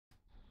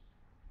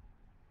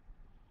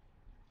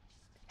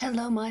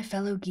Hello, my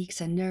fellow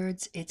geeks and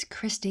nerds. It's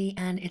Kristi,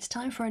 and it's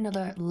time for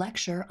another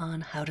lecture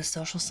on how to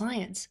social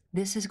science.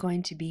 This is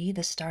going to be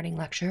the starting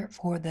lecture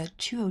for the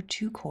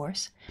 202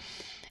 course.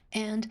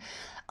 And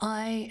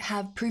I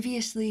have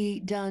previously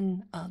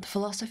done the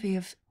philosophy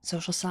of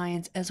social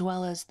science as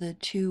well as the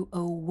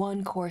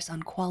 201 course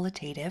on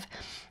qualitative.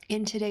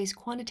 In today's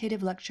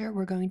quantitative lecture,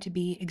 we're going to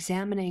be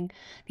examining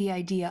the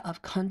idea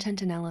of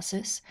content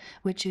analysis,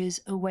 which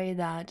is a way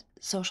that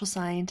social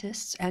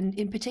scientists, and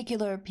in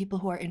particular people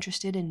who are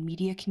interested in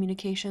media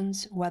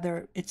communications,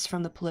 whether it's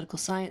from the political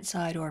science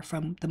side or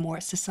from the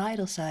more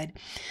societal side,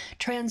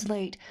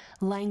 translate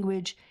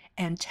language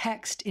and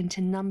text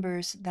into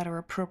numbers that are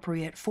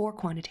appropriate for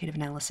quantitative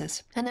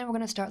analysis. And then we're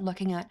going to start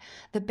looking at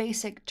the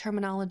basic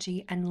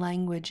terminology and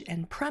language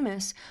and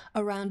premise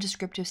around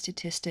descriptive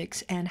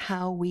statistics and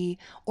how we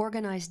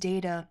organize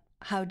data,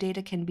 how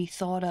data can be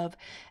thought of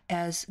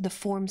as the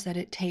forms that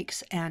it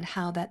takes, and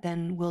how that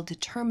then will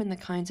determine the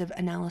kinds of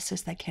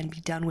analysis that can be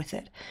done with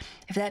it.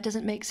 If that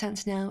doesn't make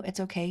sense now, it's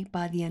okay.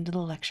 By the end of the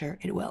lecture,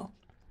 it will.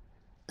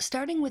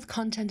 Starting with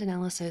content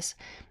analysis,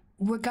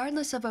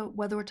 regardless of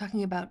whether we're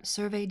talking about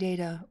survey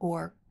data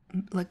or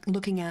like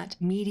looking at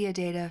media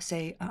data,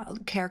 say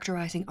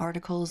characterizing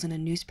articles in a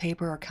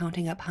newspaper or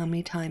counting up how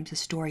many times a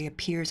story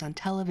appears on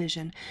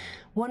television,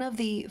 one of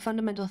the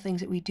fundamental things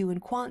that we do in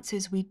quants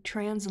is we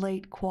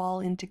translate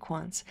qual into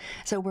quants.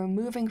 So we're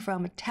moving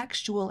from a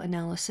textual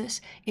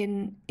analysis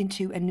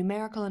into a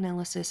numerical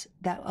analysis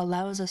that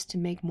allows us to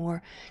make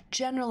more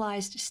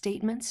generalized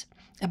statements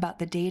about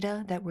the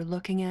data that we're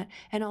looking at,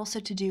 and also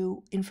to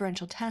do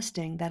inferential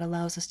testing that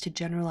allows us to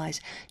generalize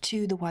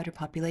to the wider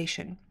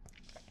population.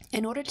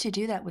 In order to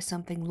do that with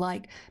something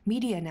like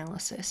media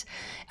analysis,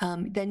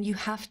 then you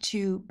have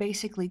to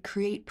basically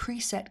create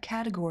preset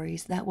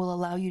categories that will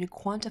allow you to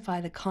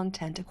quantify the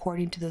content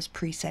according to those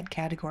preset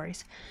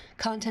categories.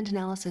 Content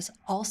analysis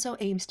also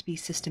aims to be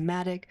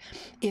systematic.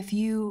 If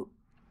you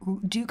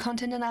do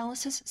content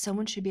analysis,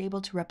 someone should be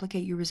able to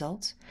replicate your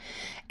results.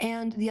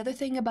 And the other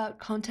thing about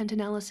content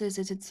analysis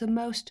is it's the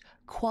most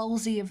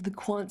qualsy of the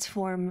quants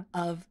form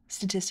of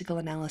statistical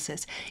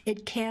analysis.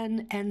 It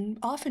can and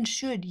often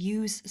should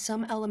use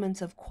some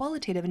elements of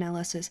qualitative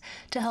analysis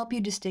to help you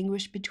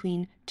distinguish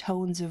between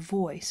tones of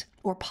voice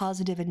or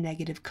positive and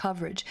negative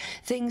coverage,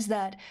 things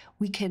that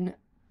we can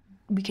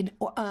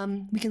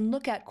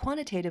look at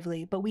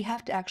quantitatively, but we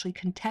have to actually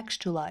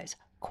contextualize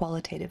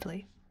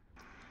qualitatively.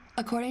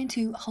 According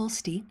to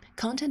Halsey,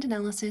 content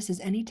analysis is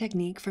any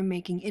technique for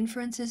making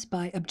inferences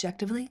by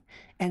objectively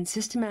and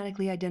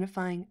systematically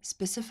identifying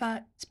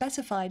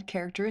specified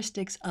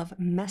characteristics of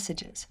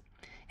messages.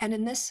 And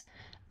in this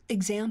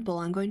example,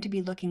 I'm going to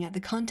be looking at the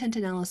content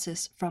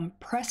analysis from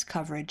press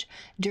coverage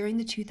during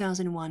the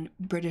 2001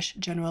 British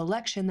general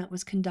election that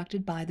was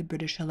conducted by the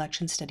British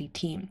election study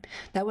team.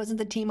 That wasn't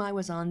the team I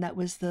was on, that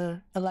was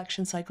the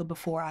election cycle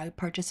before. I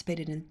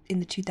participated in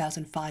the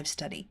 2005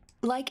 study.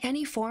 Like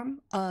any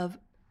form of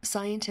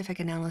scientific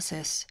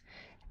analysis,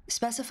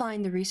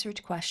 specifying the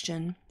research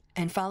question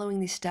and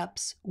following these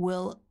steps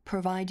will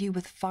provide you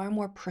with far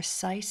more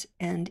precise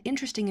and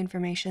interesting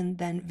information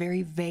than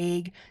very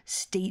vague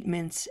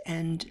statements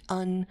and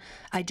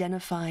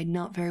unidentified,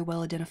 not very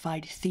well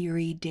identified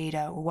theory,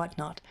 data, or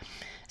whatnot.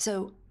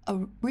 So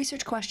a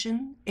research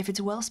question, if it's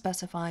well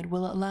specified,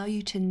 will allow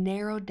you to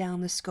narrow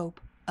down the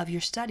scope of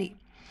your study.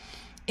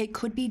 It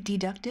could be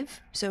deductive,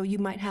 so you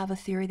might have a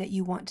theory that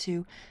you want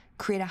to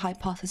create a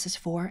hypothesis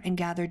for and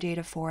gather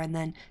data for, and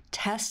then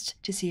test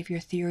to see if your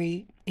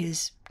theory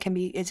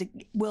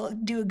will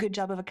do a good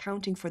job of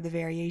accounting for the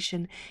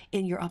variation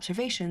in your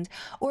observations.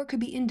 Or it could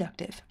be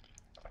inductive.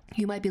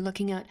 You might be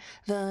looking at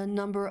the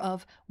number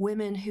of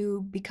women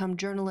who become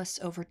journalists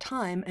over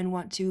time and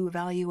want to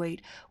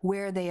evaluate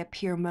where they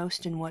appear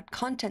most and what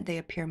content they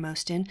appear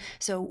most in.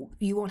 So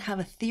you won't have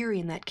a theory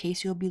in that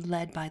case, you'll be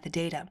led by the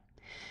data.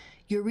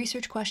 Your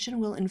research question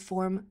will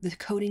inform the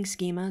coding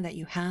schema that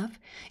you have.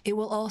 It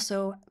will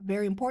also,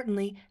 very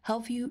importantly,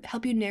 help you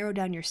narrow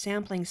down your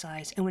sampling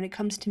size. And when it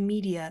comes to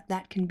media,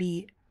 that can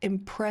be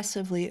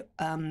impressively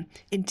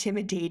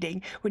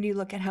intimidating when you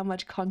look at how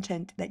much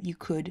content that you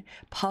could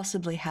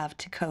possibly have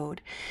to code.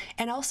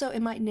 And also,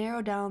 it might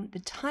narrow down the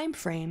time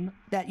frame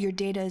that your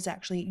data is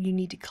actually you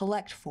need to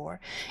collect for.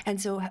 And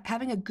so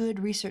having a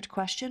good research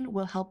question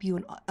will help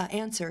you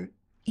answer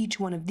each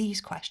one of these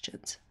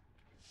questions.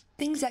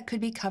 Things that could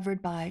be covered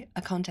by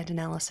a content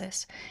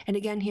analysis. And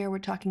again, here we're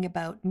talking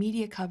about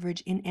media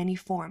coverage in any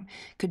form.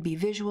 Could be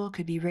visual,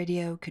 could be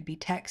radio, could be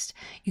text.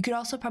 You could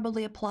also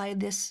probably apply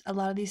a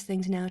lot of these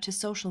things now to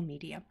social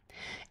media.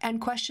 And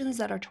questions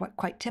that are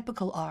quite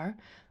typical are,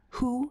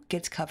 who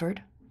gets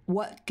covered,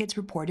 what gets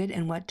reported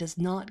and what does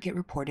not get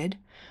reported,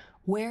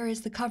 where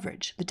is the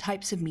coverage, the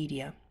types of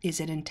media, is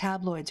it in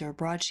tabloids or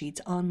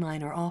broadsheets,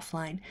 online or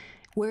offline,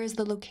 where is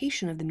the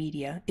location of the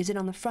media? Is it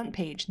on the front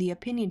page, the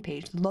opinion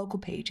page, the local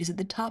page? Is it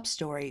the top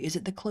story? Is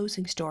it the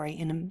closing story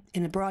in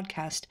a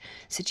broadcast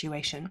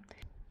situation?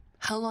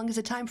 How long is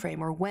the time frame,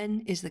 or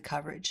when is the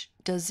coverage?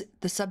 Does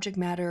the subject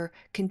matter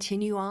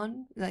continue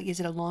on? Like,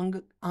 is it a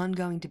long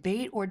ongoing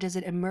debate, or does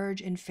it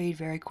emerge and fade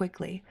very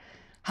quickly?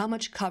 How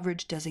much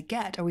coverage does it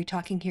get? Are we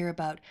talking here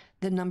about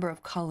the number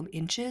of column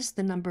inches,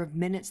 the number of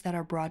minutes that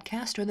are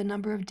broadcast, or the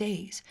number of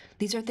days?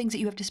 These are things that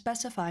you have to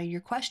specify in your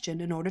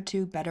question in order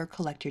to better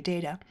collect your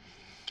data.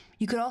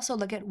 You could also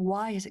look at,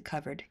 why is it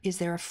covered? Is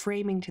there a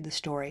framing to the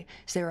story?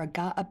 Is there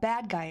a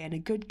bad guy and a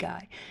good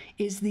guy?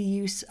 Is the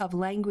use of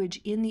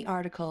language in the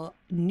article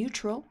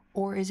neutral,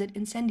 or is it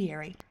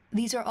incendiary?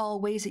 These are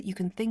all ways that you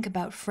can think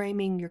about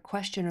framing your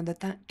question, or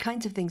the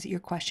kinds of things that your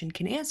question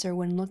can answer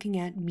when looking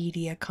at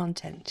media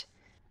content.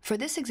 For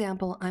this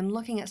example, I'm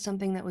looking at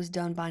something that was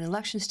done by an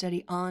election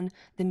study on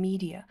the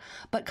media,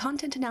 but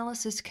content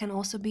analysis can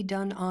also be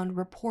done on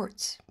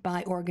reports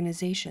by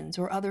organizations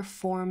or other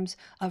forms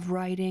of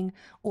writing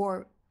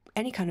or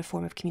any kind of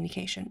form of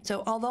communication.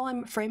 So although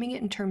I'm framing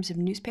it in terms of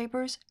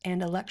newspapers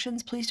and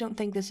elections, please don't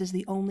think this is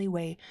the only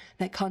way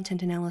that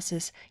content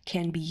analysis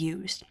can be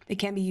used. It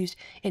can be used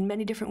in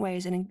many different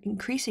ways, and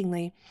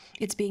increasingly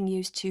it's being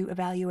used to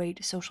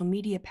evaluate social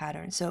media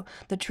patterns. So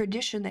the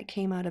tradition that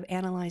came out of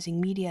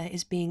analyzing media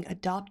is being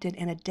adopted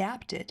and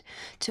adapted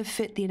to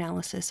fit the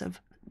analysis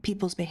of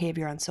people's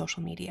behavior on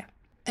social media.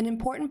 An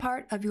important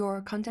part of your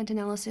content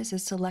analysis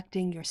is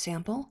selecting your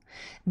sample.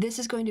 This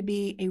is going to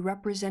be a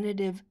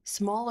representative,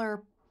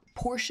 smaller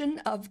portion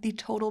of the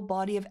total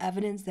body of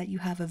evidence that you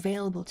have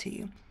available to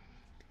you.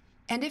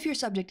 And if your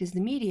subject is the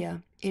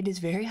media, it is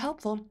very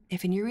helpful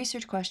if in your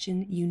research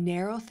question you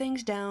narrow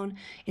things down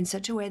in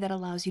such a way that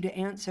allows you to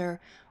answer,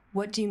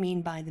 what do you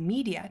mean by the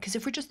media? Because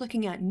if we're just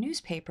looking at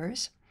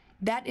newspapers,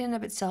 that in and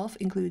of itself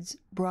includes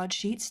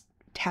broadsheets,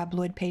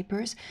 tabloid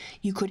papers.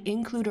 You could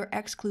include or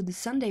exclude the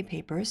Sunday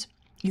papers.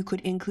 You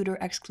could include or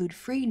exclude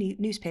free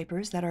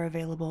newspapers that are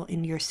available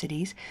in your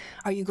cities.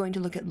 Are you going to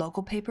look at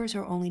local papers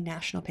or only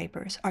national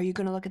papers? Are you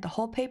going to look at the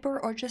whole paper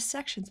or just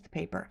sections of the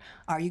paper?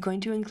 Are you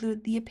going to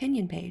include the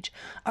opinion page?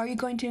 Are you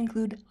going to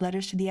include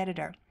letters to the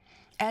editor?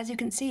 As you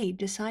can see,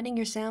 deciding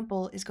your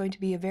sample is going to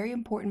be a very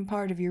important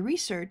part of your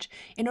research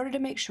in order to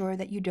make sure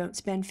that you don't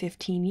spend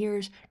 15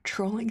 years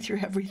trolling through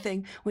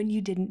everything when you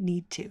didn't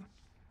need to.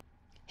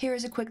 Here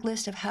is a quick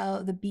list of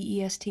how the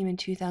BES team in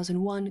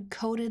 2001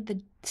 coded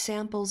the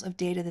samples of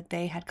data that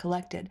they had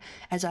collected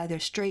as either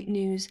straight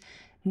news,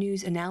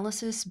 news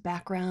analysis,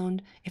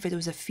 background, if it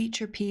was a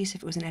feature piece,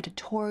 if it was an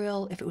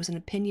editorial, if it was an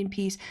opinion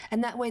piece,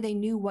 and that way they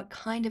knew what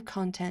kind of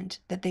content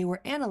that they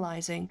were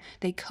analyzing.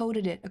 They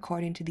coded it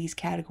according to these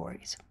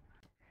categories.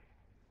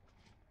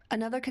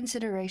 Another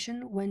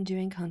consideration when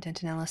doing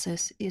content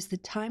analysis is the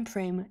time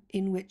frame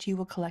in which you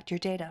will collect your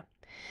data.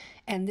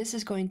 And this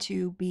is going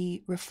to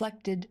be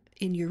reflected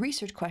in your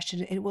research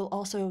question. It will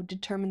also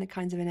determine the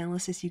kinds of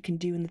analysis you can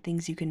do and the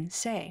things you can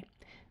say.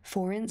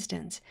 For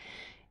instance,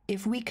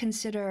 if we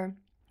consider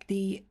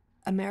the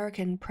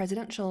American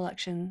presidential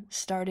election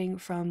starting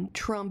from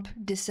Trump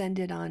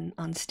descended on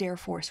Stair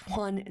Force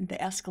 1,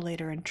 the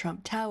escalator in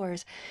Trump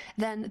Towers,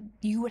 then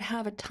you would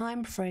have a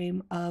time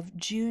frame of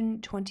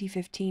June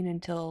 2015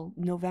 until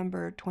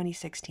November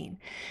 2016.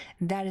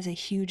 That is a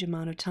huge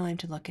amount of time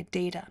to look at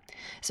data.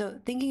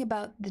 So thinking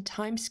about the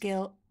time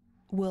scale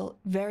will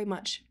very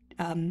much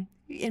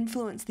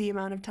influence the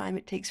amount of time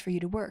it takes for you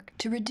to work.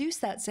 To reduce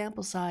that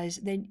sample size,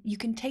 then you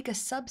can take a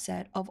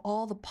subset of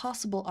all the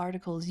possible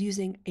articles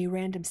using a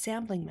random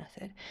sampling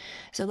method.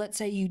 So let's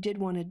say you did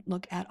want to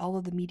look at all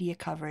of the media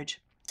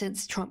coverage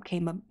since Trump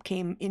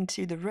came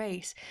into the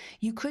race.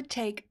 You could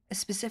take a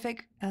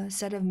specific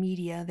set of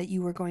media that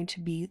you were going to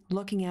be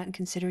looking at and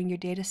considering your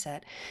data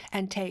set,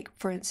 and take,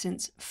 for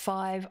instance,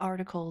 5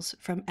 articles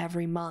from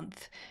every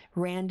month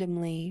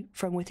randomly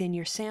from within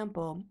your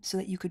sample so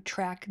that you could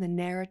track the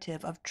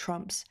narrative of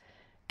Trump's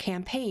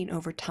campaign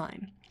over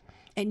time.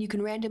 And you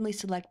can randomly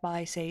select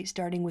by, say,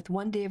 starting with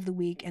one day of the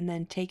week and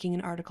then taking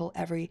an article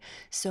every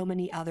so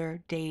many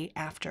other day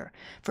after.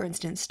 For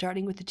instance,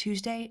 starting with the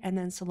Tuesday and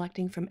then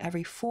selecting from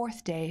every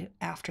 4th day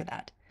after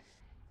that.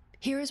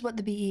 Here is what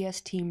the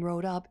BES team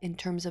wrote up in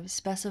terms of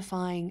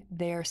specifying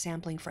their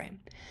sampling frame.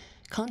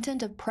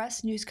 Content of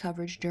press news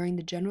coverage during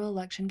the general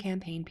election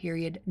campaign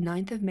period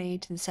 9th of May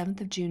to the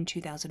 7th of June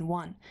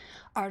 2001.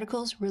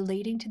 Articles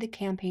relating to the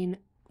campaign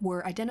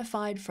were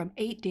identified from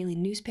 8 daily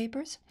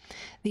newspapers.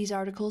 These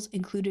articles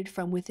included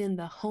from within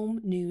the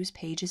home news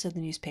pages of the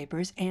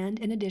newspapers, and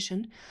in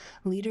addition,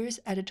 leaders,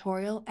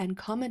 editorial, and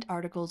comment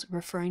articles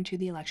referring to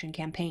the election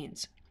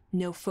campaigns.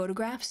 No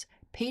photographs,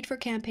 paid-for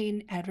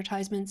campaign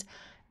advertisements,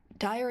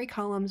 diary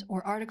columns,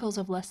 or articles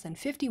of less than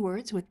 50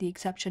 words, with the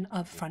exception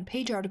of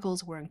front-page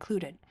articles, were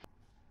included.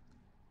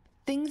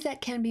 Things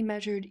that can be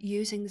measured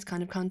using this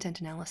kind of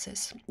content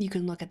analysis. You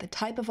can look at the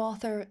type of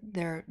author,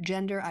 their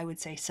gender, I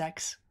would say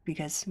sex,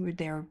 because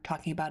they're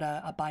talking about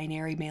a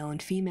binary male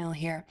and female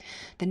here.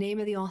 The name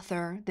of the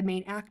author, the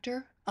main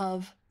actor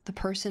of the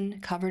person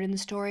covered in the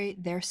story,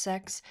 their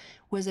sex,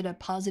 was it a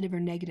positive or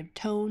negative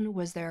tone,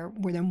 were there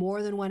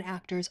more than one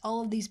actors?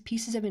 All of these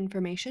pieces of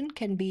information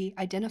can be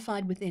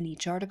identified within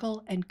each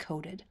article and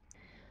coded.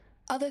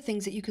 Other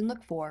things that you can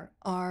look for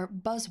are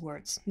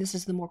buzzwords. This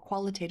is the more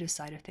qualitative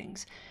side of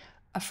things.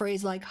 A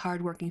phrase like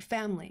hardworking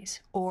families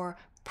or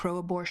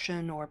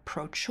pro-abortion or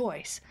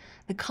pro-choice.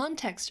 The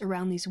context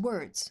around these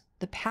words,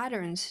 the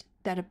patterns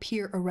that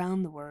appear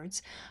around the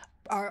words,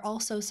 are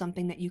also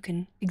something that you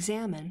can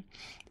examine.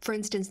 For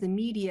instance, the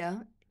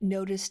media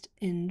noticed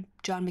in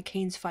John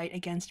McCain's fight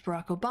against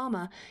Barack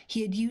Obama,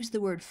 he had used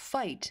the word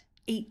fight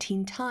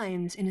 18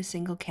 times in a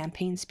single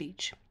campaign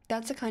speech.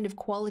 That's a kind of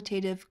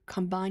qualitative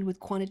combined with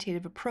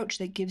quantitative approach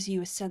that gives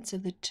you a sense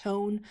of the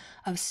tone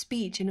of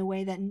speech in a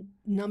way that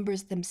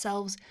numbers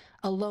themselves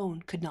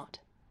alone could not.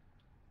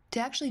 To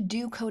actually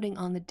do coding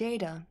on the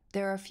data,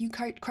 there are a few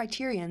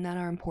criterion that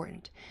are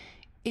important.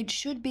 It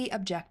should be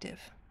objective.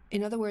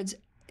 In other words,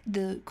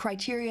 the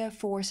criteria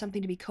for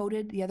something to be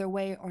coded the other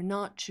way or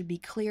not should be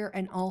clear,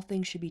 and all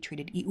things should be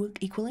treated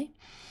equally.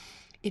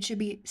 It should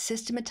be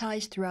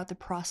systematized throughout the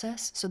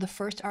process, so the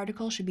first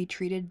article should be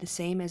treated the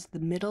same as the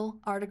middle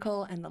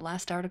article and the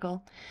last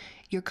article.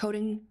 Your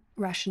coding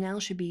rationale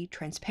should be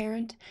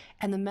transparent,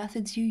 and the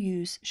methods you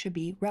use should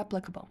be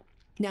replicable.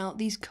 Now,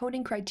 these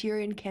coding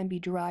criterion can be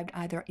derived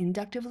either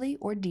inductively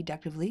or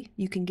deductively.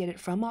 You can get it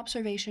from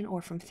observation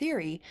or from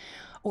theory,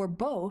 or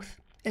both,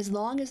 as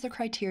long as the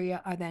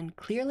criteria are then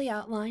clearly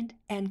outlined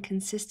and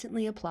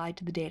consistently applied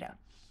to the data.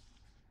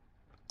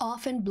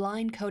 Often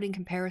blind coding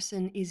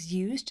comparison is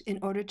used in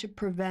order to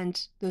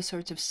prevent those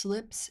sorts of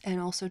slips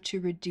and also to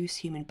reduce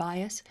human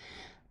bias.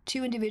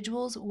 Two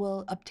individuals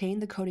will obtain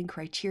the coding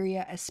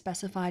criteria as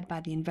specified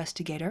by the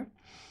investigator.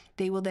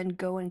 They will then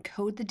go and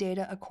code the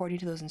data according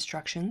to those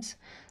instructions.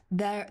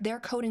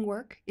 Their coding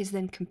work is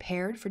then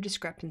compared for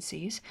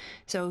discrepancies,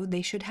 so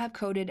they should have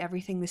coded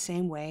everything the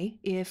same way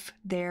if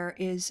there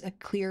is a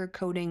clear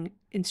coding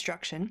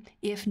instruction.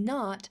 If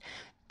not,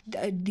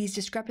 these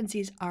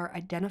discrepancies are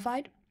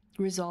identified,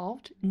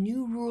 resolved,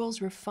 new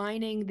rules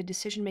refining the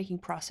decision-making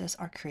process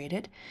are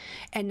created,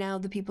 and now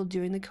the people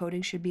doing the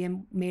coding should be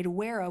made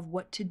aware of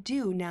what to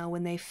do now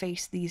when they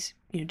face these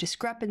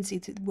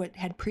discrepancies, what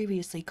had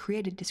previously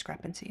created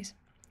discrepancies.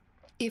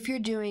 If you're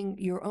doing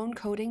your own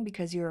coding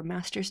because you're a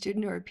master's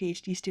student or a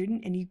PhD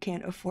student and you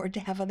can't afford to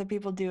have other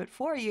people do it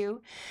for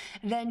you,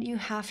 then you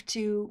have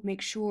to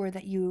make sure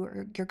that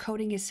your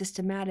coding is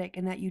systematic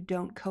and that you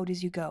don't code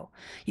as you go.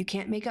 You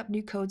can't make up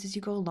new codes as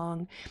you go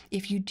along.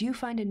 If you do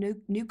find a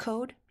new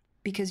code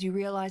because you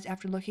realize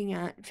after looking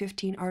at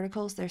 15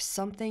 articles, there's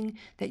something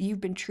that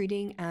you've been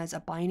treating as a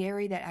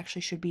binary that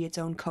actually should be its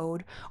own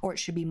code, or it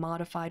should be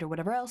modified or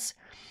whatever else,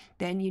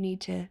 then you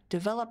need to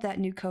develop that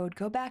new code,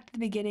 go back to the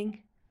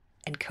beginning,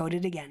 and code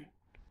it again.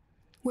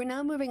 We're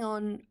now moving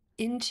on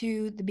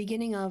into the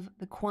beginning of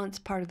the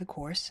quants part of the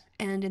course,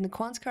 and in the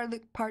quants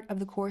part of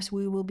the course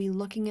we will be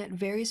looking at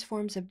various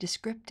forms of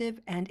descriptive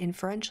and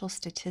inferential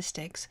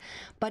statistics.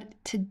 But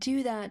to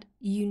do that,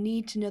 you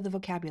need to know the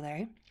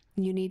vocabulary.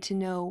 You need to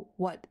know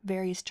what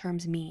various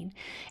terms mean.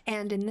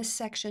 And in this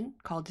section,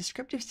 called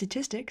descriptive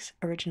statistics,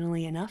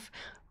 originally enough,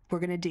 we're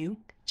going to do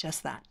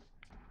just that.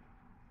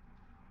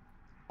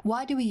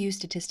 Why do we use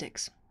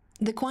statistics?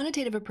 The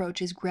quantitative approach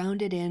is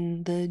grounded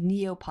in the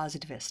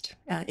neo-positivist,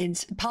 and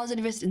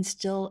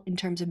still in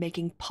terms of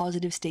making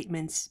positive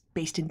statements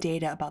based in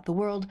data about the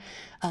world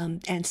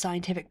and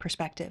scientific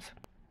perspective.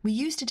 We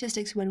use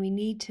statistics when we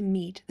need to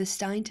meet the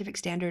scientific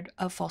standard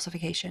of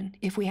falsification.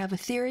 If we have a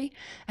theory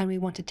and we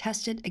want to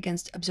test it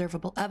against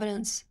observable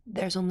evidence,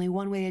 there's only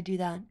one way to do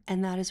that,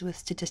 and that is with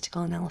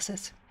statistical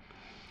analysis.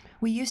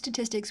 We use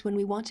statistics when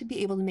we want to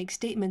be able to make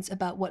statements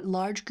about what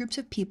large groups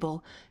of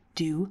people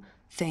do,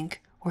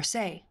 think, or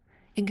say,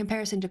 in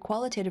comparison to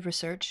qualitative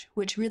research,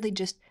 which really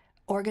just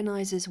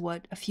organizes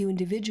what a few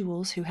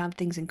individuals who have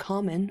things in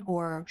common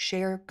or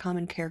share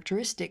common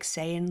characteristics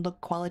say and look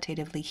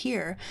qualitatively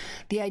here.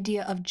 The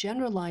idea of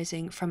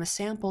generalizing from a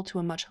sample to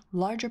a much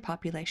larger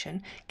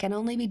population can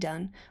only be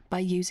done by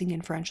using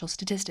inferential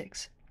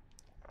statistics.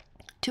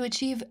 To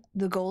achieve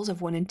the goals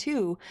of 1 and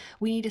 2,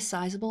 we need a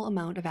sizable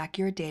amount of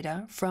accurate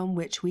data from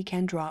which we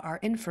can draw our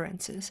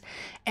inferences,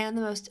 and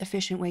the most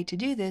efficient way to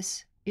do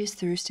this is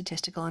through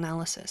statistical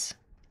analysis.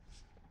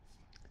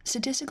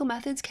 Statistical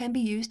methods can be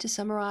used to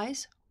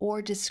summarize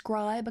or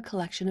describe a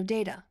collection of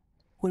data.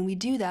 When we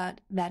do that,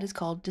 that is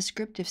called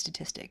descriptive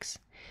statistics.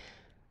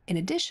 In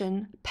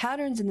addition,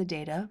 patterns in the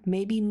data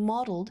may be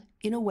modeled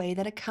in a way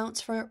that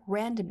accounts for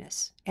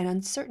randomness and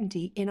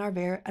uncertainty in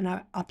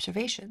our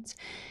observations.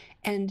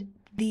 And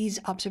these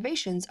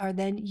observations are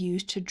then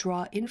used to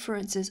draw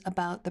inferences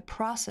about the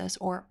process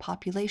or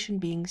population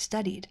being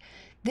studied.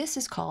 This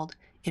is called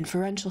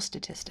inferential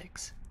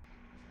statistics.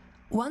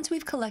 Once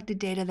we've collected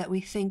data that we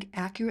think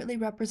accurately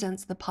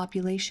represents the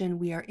population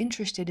we are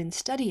interested in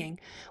studying,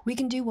 we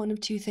can do one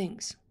of two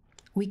things.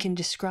 We can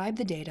describe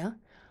the data,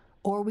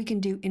 or we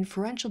can do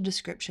inferential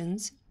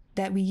descriptions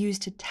that we use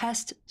to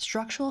test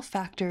structural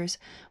factors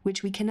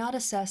which we cannot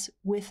assess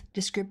with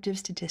descriptive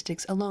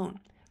statistics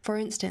alone. For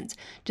instance,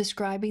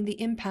 describing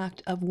the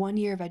impact of 1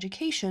 year of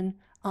education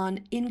on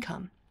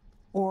income,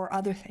 or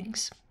other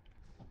things.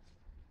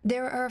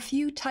 There are a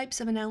few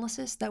types of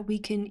analysis that we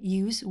can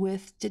use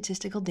with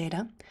statistical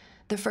data.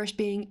 The first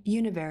being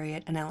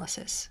univariate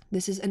analysis.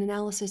 This is an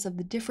analysis of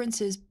the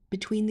differences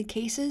between the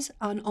cases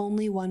on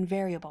only one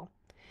variable.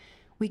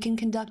 We can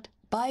conduct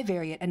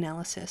bivariate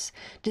analysis,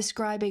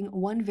 describing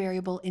one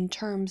variable in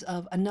terms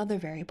of another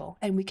variable,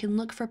 and we can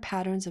look for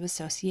patterns of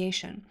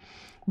association.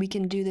 We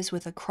can do this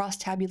with a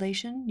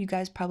cross-tabulation. You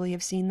guys probably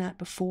have seen that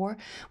before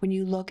when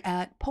you look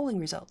at polling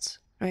results,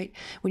 right?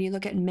 When you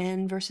look at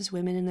men versus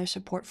women and their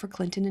support for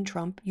Clinton and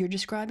Trump, you're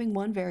describing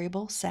one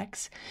variable,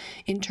 sex,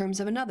 in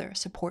terms of another,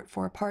 support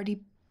for a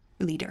party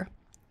leader.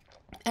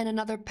 And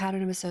another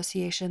pattern of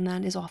association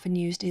that is often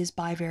used is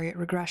bivariate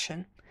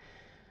regression.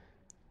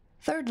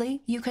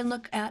 Thirdly, you can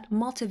look at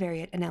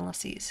multivariate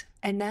analyses,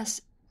 and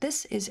this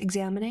is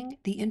examining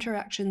the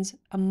interactions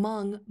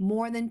among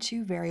more than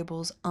two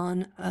variables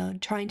on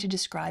trying to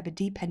describe a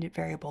dependent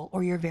variable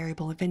or your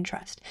variable of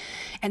interest.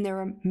 And there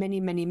are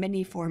many, many,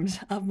 many forms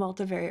of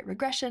multivariate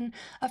regression,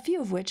 a few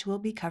of which we'll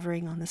be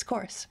covering on this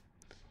course.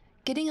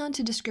 Getting on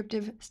to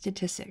descriptive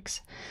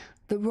statistics.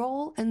 The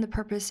role and the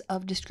purpose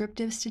of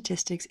descriptive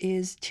statistics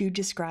is to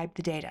describe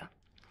the data.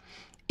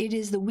 It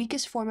is the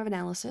weakest form of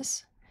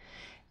analysis,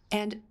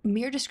 and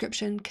mere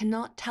description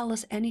cannot tell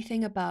us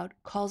anything about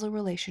causal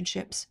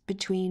relationships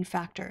between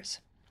factors.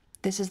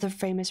 This is the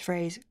famous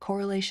phrase,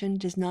 correlation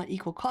does not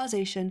equal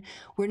causation.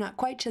 We're not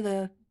quite to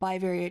the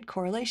bivariate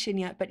correlation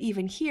yet, but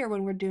even here,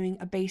 when we're doing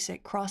a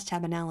basic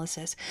crosstab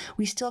analysis,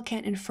 we still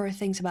can't infer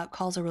things about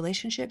causal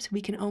relationships. We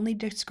can only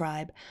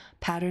describe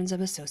patterns of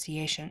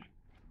association.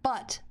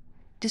 But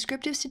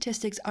descriptive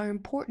statistics are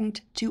important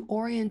to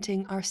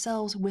orienting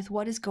ourselves with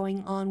what is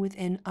going on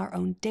within our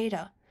own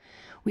data.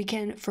 We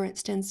can, for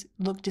instance,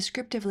 look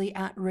descriptively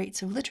at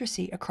rates of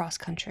literacy across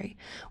country.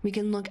 We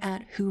can look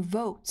at who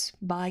votes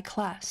by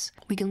class.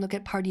 We can look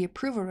at party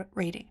approval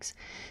ratings.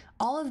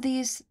 All of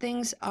these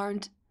things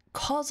aren't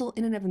causal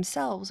in and of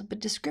themselves, but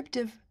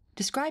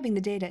describing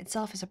the data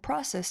itself as a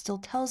process still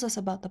tells us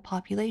about the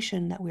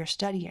population that we're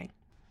studying.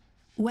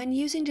 When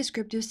using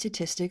descriptive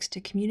statistics to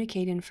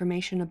communicate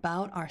information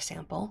about our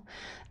sample,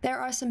 there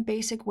are some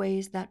basic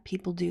ways that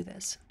people do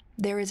this.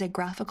 There is a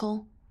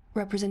graphical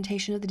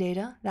representation of the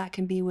data. That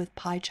can be with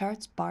pie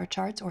charts, bar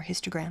charts, or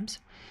histograms.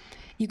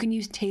 You can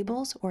use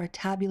tables or a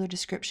tabular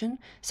description,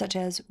 such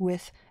as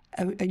with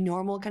a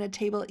normal kind of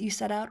table that you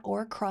set out,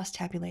 or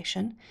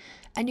cross-tabulation.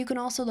 And you can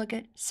also look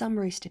at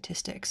summary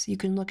statistics. You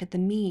can look at the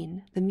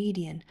mean, the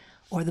median,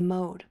 or the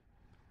mode.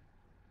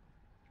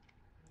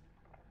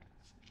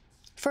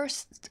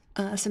 First,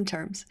 some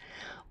terms.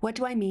 What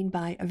do I mean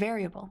by a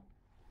variable?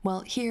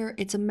 Well, here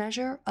it's a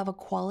measure of a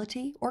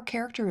quality or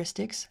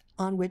characteristics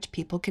on which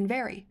people can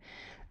vary.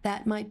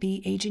 That might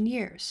be age in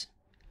years,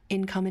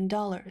 income in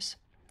dollars,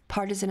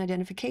 partisan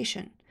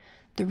identification,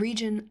 the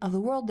region of the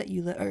world that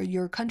you live, or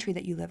your country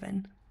that you live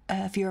in.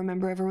 If you're a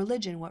member of a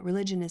religion, what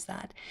religion is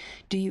that?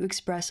 Do you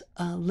express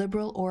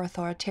liberal or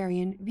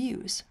authoritarian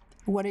views?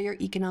 What are your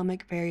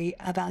economic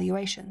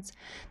evaluations?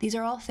 These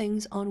are all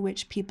things on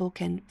which people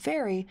can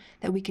vary,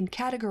 that we can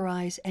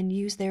categorize and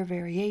use their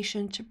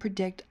variation to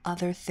predict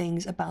other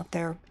things about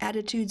their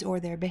attitudes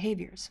or their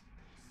behaviors.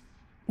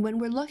 When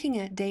we're looking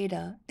at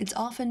data, it's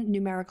often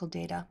numerical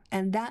data,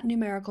 and that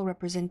numerical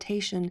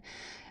representation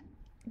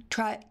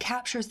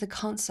captures the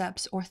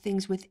concepts or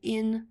things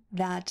within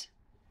that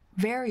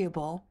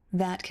variable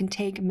that can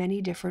take many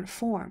different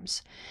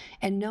forms.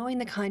 And knowing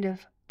the kind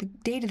of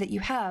data that you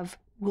have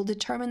will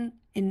determine,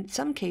 in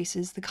some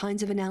cases, the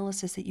kinds of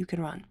analysis that you can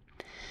run.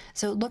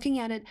 So looking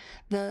at it,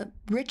 the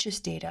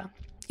richest data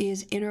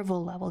is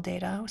interval level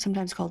data,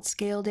 sometimes called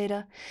scale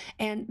data,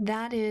 and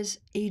that is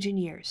age in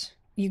years.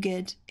 You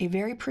get a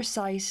very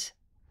precise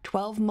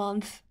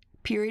 12-month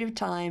period of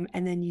time,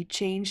 and then you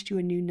change to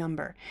a new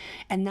number.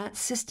 And that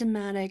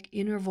systematic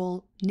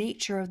interval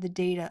nature of the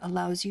data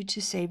allows you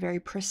to say very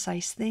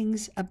precise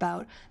things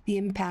about the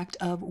impact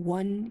of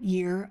 1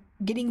 year,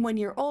 getting 1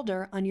 year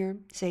older on your,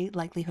 say,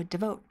 likelihood to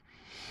vote.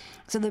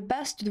 So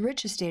the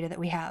richest data that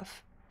we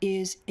have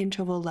is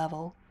interval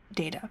level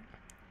data.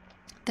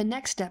 The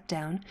next step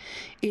down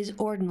is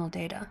ordinal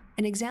data.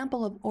 An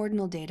example of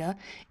ordinal data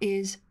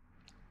is,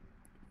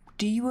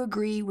 do you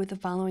agree with the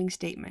following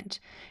statement?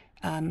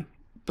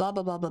 Blah,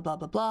 blah, blah, blah, blah,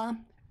 blah, blah,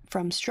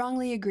 from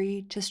strongly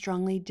agree to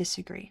strongly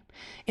disagree.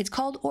 It's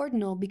called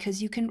ordinal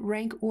because you can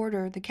rank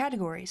order the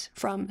categories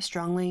from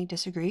strongly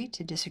disagree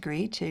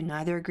to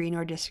neither agree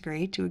nor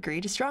disagree to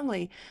agree to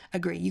strongly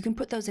agree. You can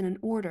put those in an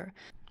order.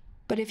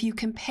 But if you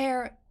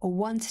compare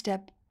one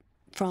step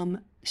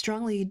from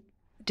strongly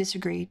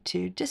disagree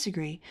to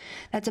disagree,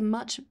 that's a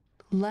much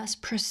less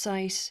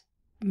precise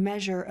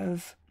measure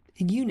of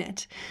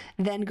unit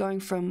than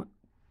going from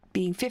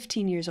being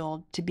 15 years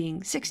old to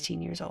being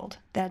 16 years old.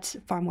 That's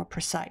far more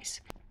precise.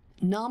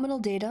 Nominal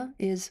data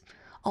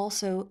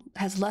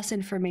has less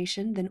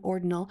information than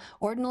ordinal.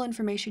 Ordinal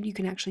information you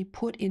can actually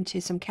put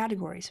into some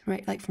categories,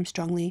 right? Like from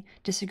strongly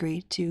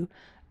disagree to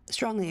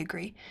strongly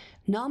agree.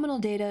 Nominal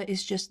data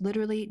is just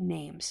literally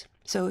names.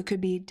 So it could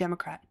be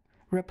Democrat,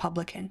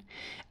 Republican.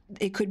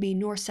 It could be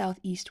north, south,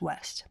 east,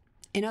 west.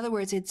 In other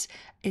words, it's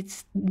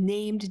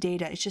named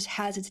data. It just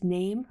has its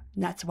name.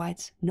 And that's why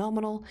it's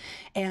nominal.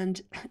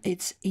 And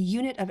it's a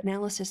unit of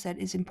analysis that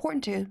is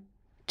important to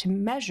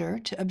measure,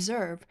 to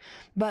observe,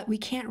 but we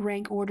can't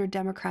rank order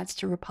Democrats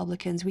to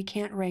Republicans. We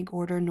can't rank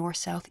order north,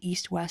 south,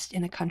 east, west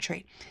in a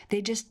country.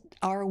 They just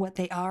are what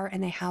they are,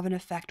 and they have an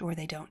effect or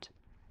they don't.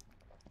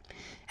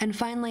 And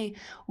finally,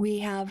 we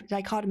have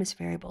dichotomous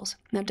variables.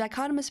 Now,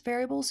 dichotomous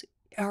variables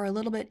are a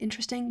little bit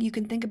interesting. You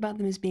can think about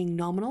them as being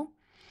nominal.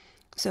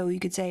 So you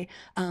could say,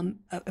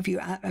 if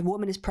a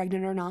woman is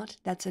pregnant or not,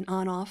 that's an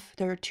on-off.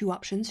 There are two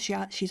options.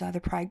 She's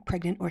either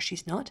pregnant or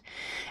she's not.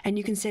 And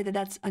you can say that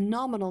that's a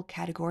nominal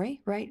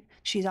category, right?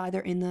 She's either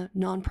in the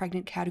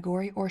non-pregnant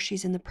category or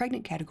she's in the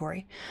pregnant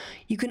category.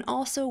 You can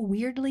also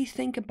weirdly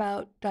think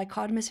about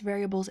dichotomous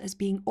variables as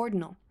being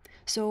ordinal.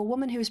 So a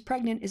woman who is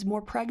pregnant is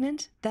more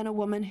pregnant than a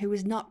woman who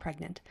is not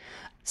pregnant.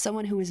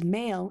 Someone who is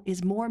male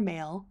is more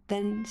male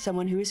than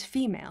someone who is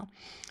female.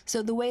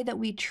 So the way that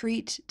we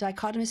treat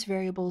dichotomous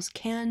variables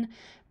can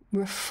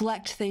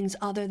reflect things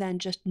other than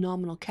just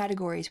nominal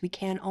categories. We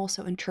can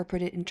also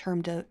interpret it in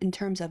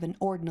terms of an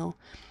ordinal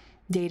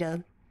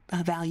data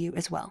value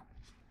as well.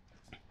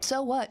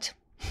 So what?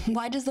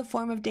 Why does the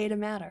form of data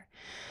matter?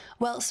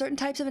 Well, certain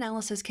types of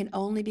analysis can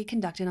only be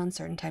conducted on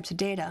certain types of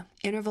data.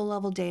 Interval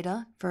level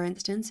data, for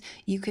instance,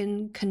 you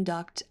can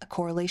conduct a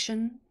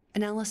correlation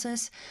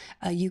analysis.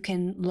 You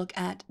can look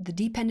at the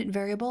dependent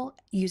variable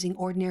using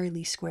ordinary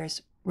least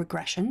squares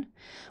regression.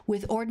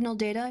 With ordinal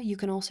data, you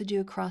can also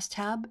do a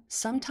crosstab.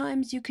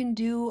 Sometimes you can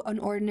do an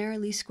ordinary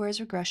least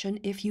squares regression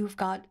if you've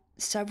got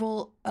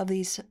several of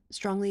these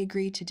strongly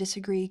agree to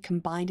disagree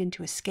combined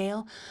into a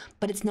scale,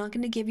 but it's not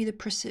going to give you the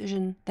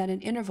precision that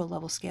an interval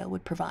level scale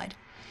would provide.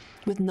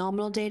 With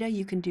nominal data,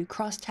 you can do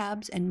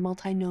crosstabs and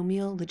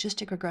multinomial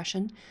logistic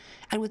regression.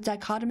 And with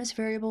dichotomous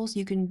variables,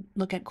 you can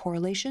look at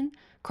correlation,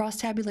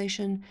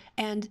 cross-tabulation,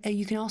 and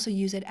you can also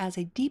use it as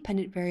a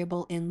dependent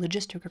variable in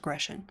logistic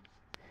regression.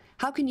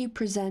 How can you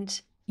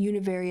present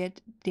univariate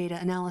data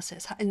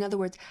analysis? In other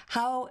words,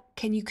 how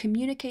can you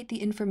communicate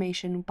the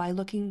information by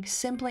looking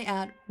simply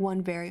at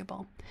one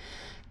variable?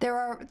 There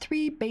are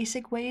three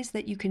basic ways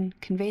that you can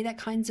convey that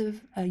kinds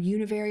of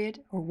univariate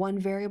or one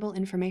variable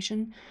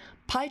information: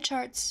 pie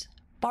charts,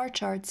 bar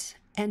charts,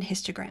 and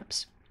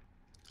histograms.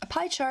 A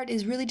pie chart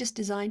is really just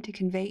designed to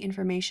convey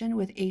information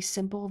with a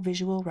simple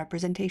visual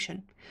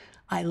representation.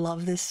 I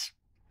love this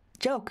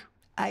joke.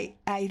 I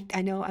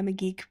know I'm a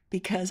geek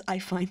because I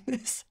find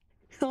this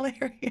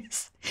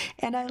hilarious,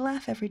 and I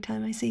laugh every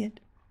time I see it.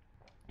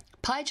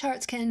 Pie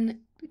charts can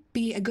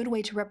be a good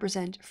way to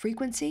represent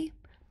frequency,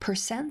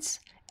 percents,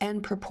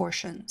 and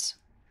proportions.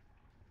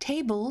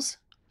 Tables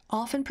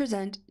often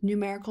present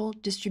numerical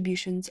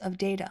distributions of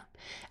data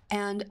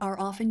and are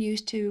often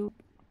used to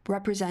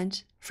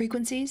represent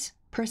frequencies,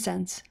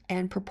 percents,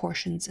 and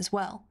proportions as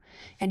well.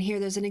 And here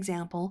there's an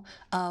example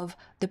of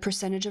the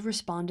percentage of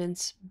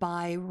respondents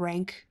by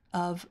rank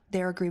of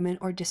their agreement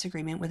or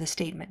disagreement with a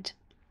statement.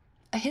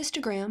 A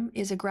histogram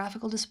is a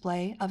graphical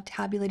display of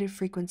tabulated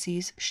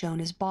frequencies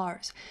shown as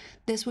bars.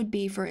 This would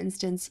be, for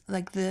instance,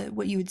 like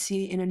what you would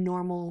see in a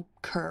normal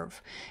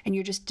curve, and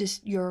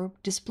you're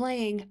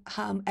displaying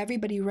how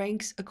everybody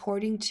ranks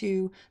according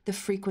to the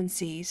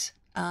frequencies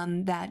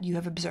that you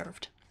have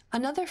observed.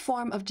 Another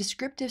form of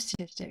descriptive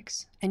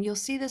statistics, and you'll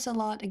see this a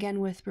lot again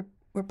with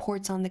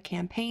reports on the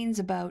campaigns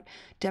about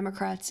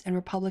Democrats and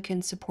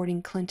Republicans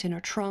supporting Clinton or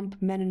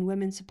Trump, men and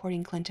women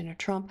supporting Clinton or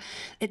Trump.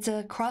 It's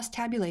a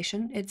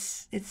cross-tabulation.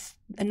 It's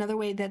another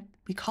way that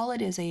we call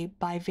it is a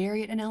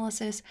bivariate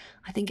analysis.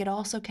 I think it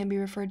also can be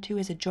referred to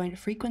as a joint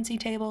frequency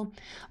table,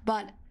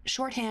 but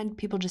shorthand,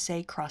 people just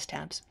say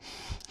crosstabs.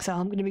 So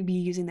I'm going to be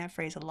using that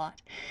phrase a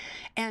lot.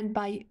 And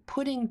by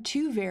putting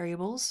two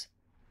variables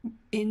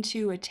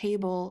into a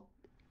table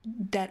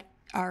that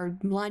are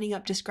lining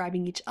up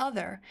describing each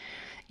other,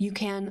 you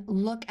can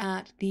look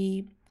at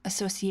the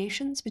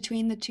associations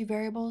between the two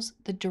variables,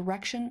 the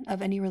direction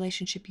of any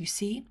relationship you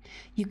see.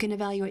 You can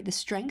evaluate the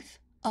strength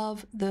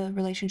of the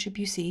relationship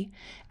you see,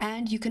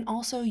 and you can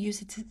also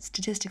use a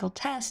statistical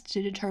test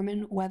to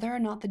determine whether or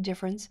not the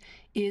difference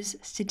is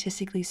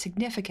statistically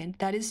significant.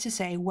 That is to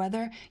say,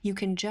 whether you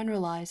can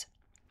generalize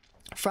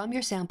from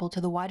your sample to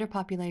the wider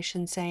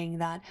population, saying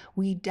that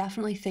we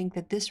definitely think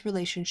that this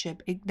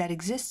relationship that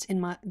exists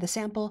in the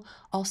sample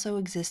also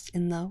exists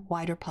in the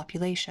wider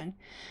population.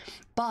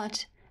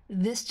 But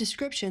this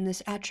description,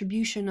 this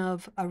attribution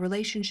of a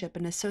relationship,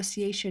 an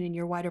association in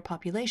your wider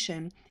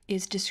population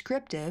is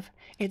descriptive.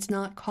 It's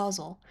not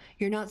causal.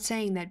 You're not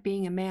saying that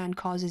being a man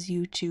causes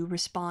you to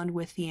respond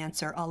with the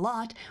answer a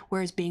lot,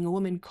 whereas being a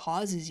woman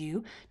causes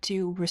you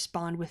to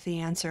respond with the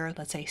answer,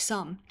 let's say,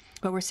 some.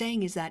 What we're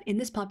saying is that in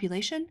this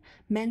population,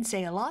 men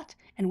say a lot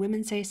and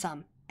women say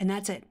some, and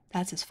that's it.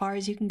 That's as far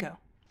as you can go.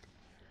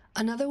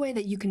 Another way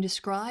that you can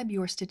describe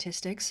your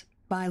statistics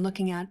by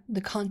looking at the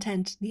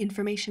content, the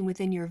information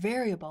within your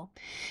variable,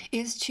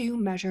 is to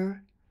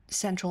measure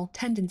central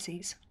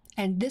tendencies.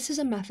 And this is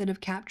a method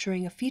of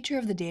capturing a feature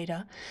of the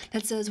data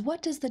that says,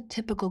 what does the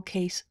typical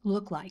case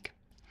look like?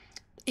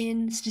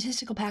 In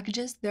statistical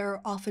packages, they're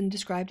often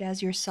described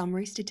as your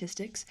summary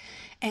statistics,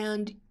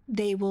 and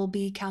they will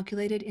be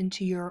calculated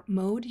into your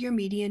mode, your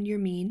median, your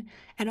mean,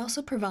 and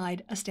also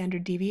provide a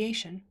standard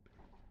deviation.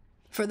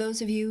 For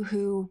those of you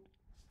who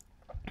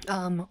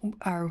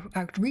are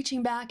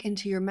reaching back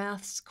into your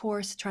maths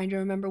course, trying to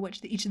remember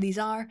which each of these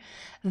are,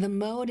 the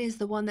mode is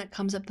the one that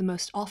comes up the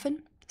most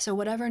often. So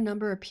whatever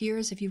number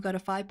appears, if you've got a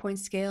 5-point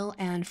scale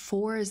and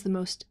 4 is the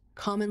most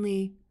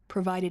commonly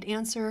provided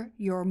answer,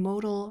 your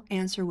modal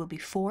answer will be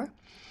 4.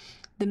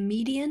 The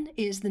median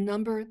is the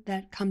number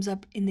that comes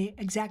up in the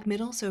exact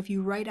middle. So if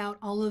you write out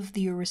all of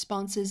your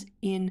responses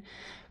in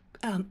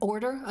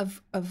order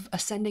of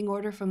ascending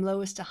order from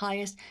lowest to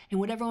highest, and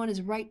whatever one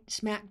is right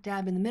smack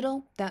dab in the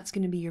middle, that's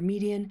going to be your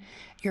median.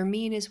 Your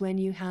mean is when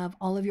you have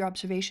all of your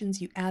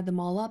observations, you add them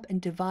all up and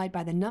divide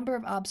by the number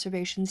of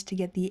observations to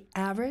get the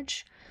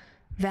average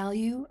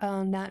value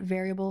on that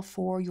variable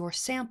for your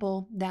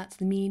sample. That's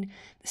the mean.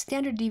 The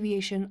standard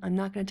deviation I'm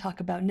not going to talk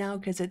about now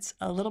because it's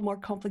a little more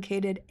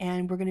complicated,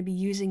 and we're going to be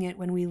using it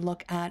when we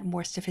look at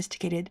more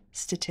sophisticated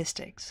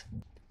statistics.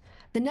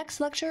 The next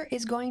lecture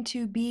is going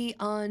to be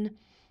on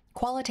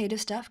qualitative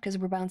stuff because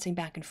we're bouncing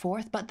back and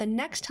forth, but the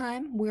next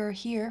time we're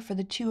here for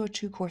the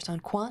 202 course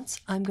on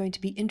quants, I'm going to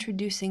be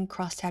introducing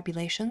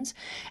cross-tabulations,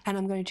 and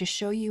I'm going to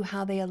show you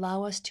how they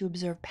allow us to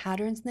observe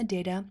patterns in the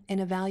data and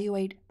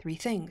evaluate 3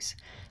 things: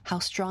 how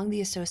strong the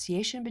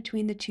association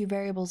between the 2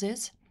 variables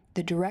is,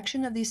 the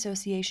direction of the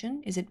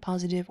association, is it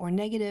positive or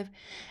negative,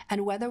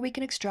 and whether we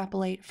can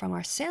extrapolate from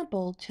our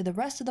sample to the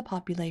rest of the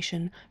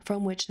population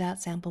from which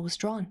that sample was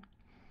drawn.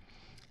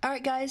 All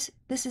right, guys,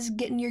 this is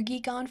Getting Your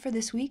Geek On for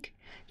this week.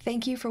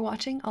 Thank you for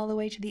watching all the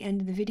way to the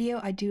end of the video.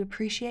 I do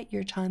appreciate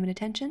your time and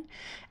attention.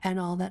 And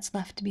all that's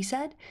left to be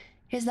said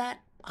is that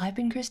I've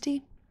been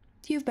Kristi,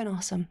 you've been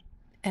awesome,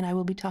 and I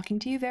will be talking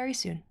to you very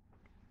soon.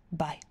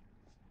 Bye.